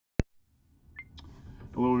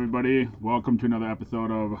Hello, everybody. Welcome to another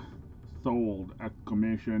episode of Sold!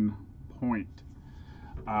 Exclamation point.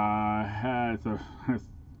 It's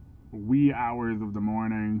wee hours of the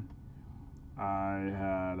morning. I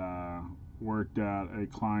had worked at a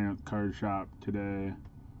client's card shop today.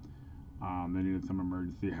 They needed some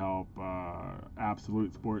emergency help.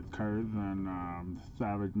 Absolute Sports Cards in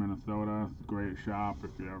Savage, Minnesota. It's a great shop.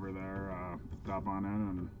 If you're ever there, stop on in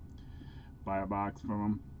and buy a box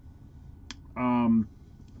from them.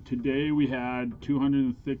 Today we had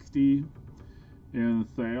 260 in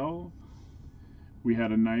sales. We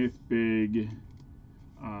had a nice big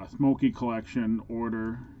Smoky Collection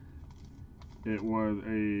order. It was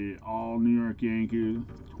a all New York Yankees,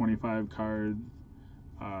 25 cards,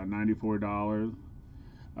 $94.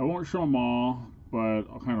 I won't show them all, but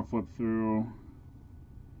I'll kind of flip through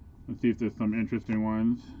and see if there's some interesting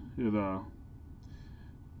ones. Here's a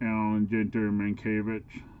Alan Jinter Mankiewicz.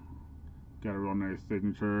 Got a real nice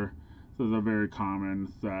signature. This is a very common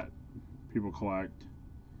set people collect.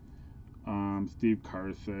 Steve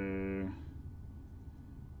Carsey.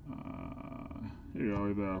 Here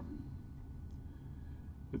you go.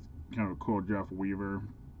 It's kind of a cool Jeff Weaver.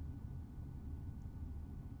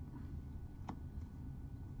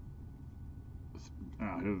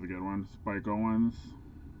 Here's a good one. Spike Owens.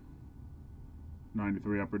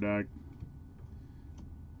 93 Upper Deck.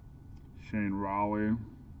 Shane Raleigh.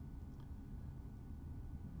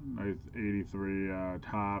 Nice 83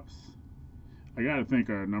 tops. I gotta think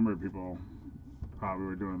a number of people probably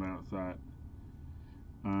were doing that set.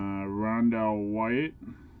 Rondell White.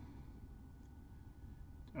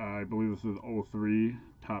 I believe this is 03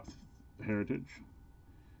 Tops Heritage.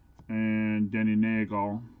 And Denny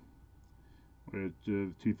Nagel, which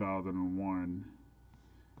is 2001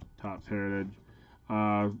 Tops Heritage.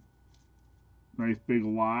 Nice big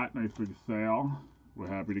lot, nice big sale. We're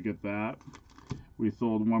happy to get that. We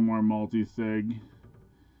sold one more multi-sig,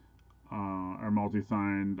 or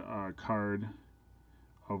multi-signed card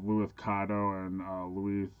of Luis Cotto and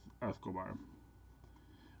Luis Escobar.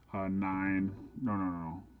 14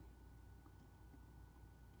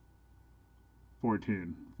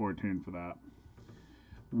 for that.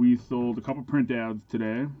 We sold a couple print ads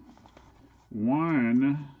today.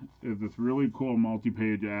 One is this really cool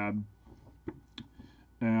multi-page ad,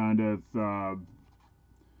 and it's the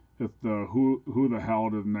who the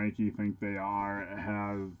hell does Nike think they are? It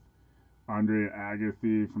has Andre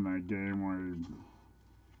Agassi from that game where he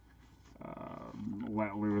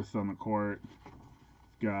let loose on the court.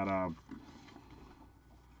 It's got a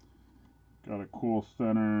cool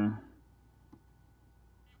center,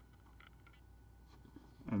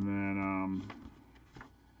 and then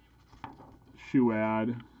shoe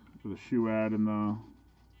ad with a shoe ad in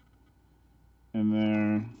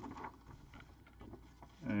there.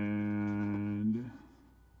 And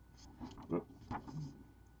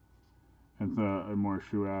it's a more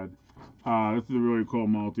shoe ad. This is a really cool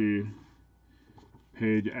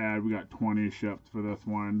multi-page ad. We got 20 shipped for this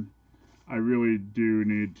one. I really do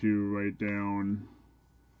need to write down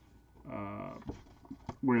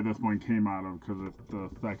where this one came out of, because it's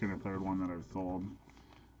the second or third one that I've sold.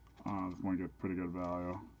 This one gets pretty good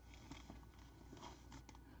value.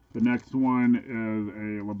 The next one is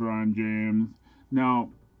a LeBron James.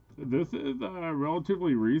 Now, this is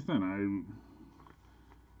relatively recent.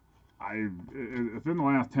 It's in the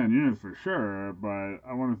last 10 years for sure, but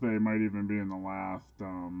I want to say it might even be in the last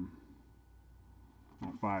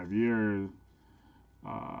 5 years.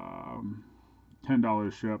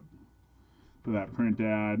 $10 shipped for that print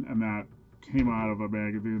ad, and that came out of a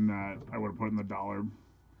magazine that I would have put in the dollar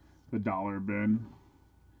bin.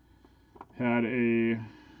 Had a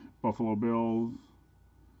Buffalo Bills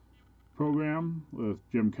program with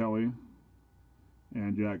Jim Kelly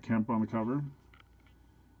and Jack Kemp on the cover.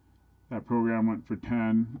 That program went for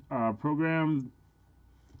 10. Programs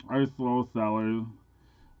are slow sellers.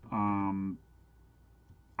 I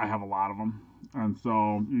have a lot of them, and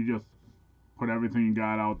so you just put everything you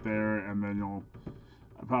got out there, and then you'll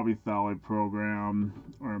probably sell a program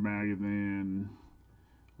or a magazine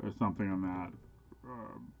or something in that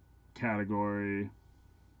category,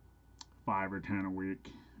 5 or 10 a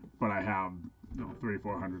week. But I have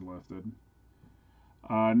 300-400 listed.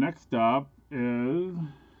 Next up is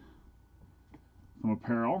some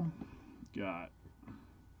apparel. Got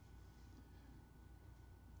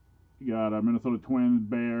a Minnesota Twins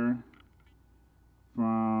bear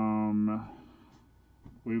from, I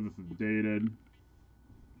believe this is dated.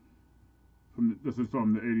 This is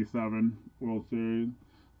from the '87 World Series.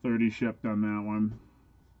 30 shipped on that one.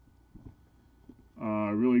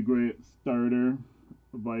 Really great starter,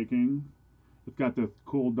 Viking. It's got this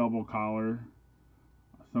cool double collar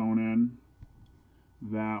sewn in.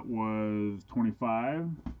 That was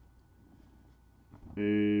 $25. A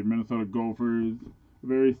Minnesota Gophers, a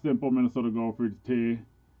very simple Minnesota Gophers tee,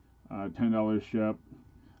 $10 ship.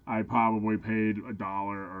 I probably paid $1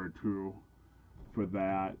 or $2 for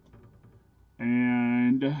that.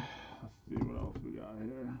 And let's see what else we got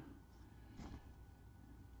here.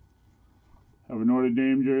 Have a Notre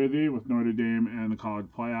Dame jersey with Notre Dame and the college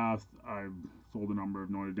playoffs. I've sold a number of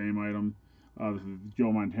Notre Dame items. This is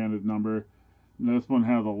Joe Montana's number. And this one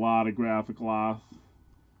has a lot of graphic loss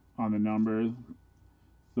on the numbers.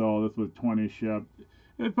 So this was $20 shipped.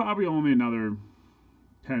 It's probably only another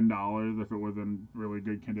 $10 if it was in really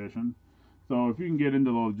good condition. So if you can get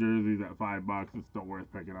into those jerseys at $5, it's still worth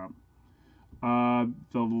picking up.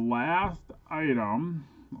 The last item,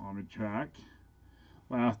 let me check.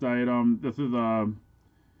 Last item, this is a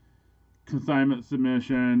consignment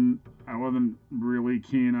submission. I wasn't really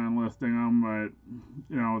keen on listing them, but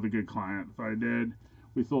it was a good client, so I did.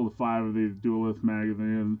 We sold 5 of these Duelist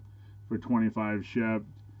magazines for $25 shipped.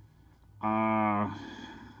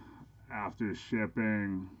 After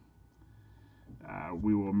shipping,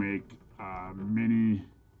 we will make mini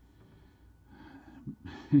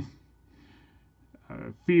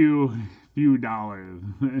few dollars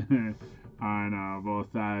on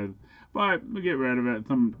both sides, but we get rid of it.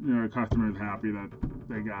 Some customers happy that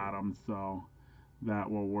they got them, so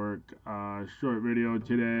that will work. Short video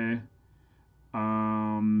today.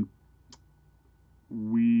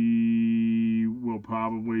 We will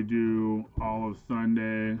probably do all of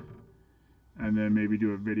Sunday and then maybe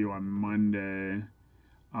do a video on Monday.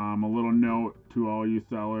 A little note to all you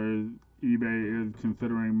sellers, eBay is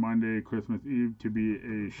considering Monday, Christmas Eve, to be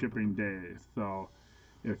a shipping day. So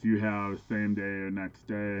if you have same day or next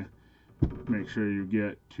day, make sure you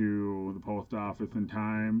get to the post office in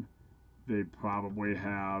time. They probably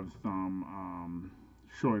have some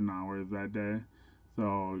shortened hours that day.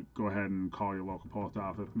 So go ahead and call your local post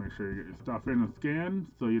office. Make sure you get your stuff in and scanned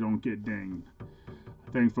so you don't get dinged.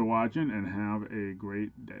 Thanks for watching and have a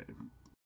great day.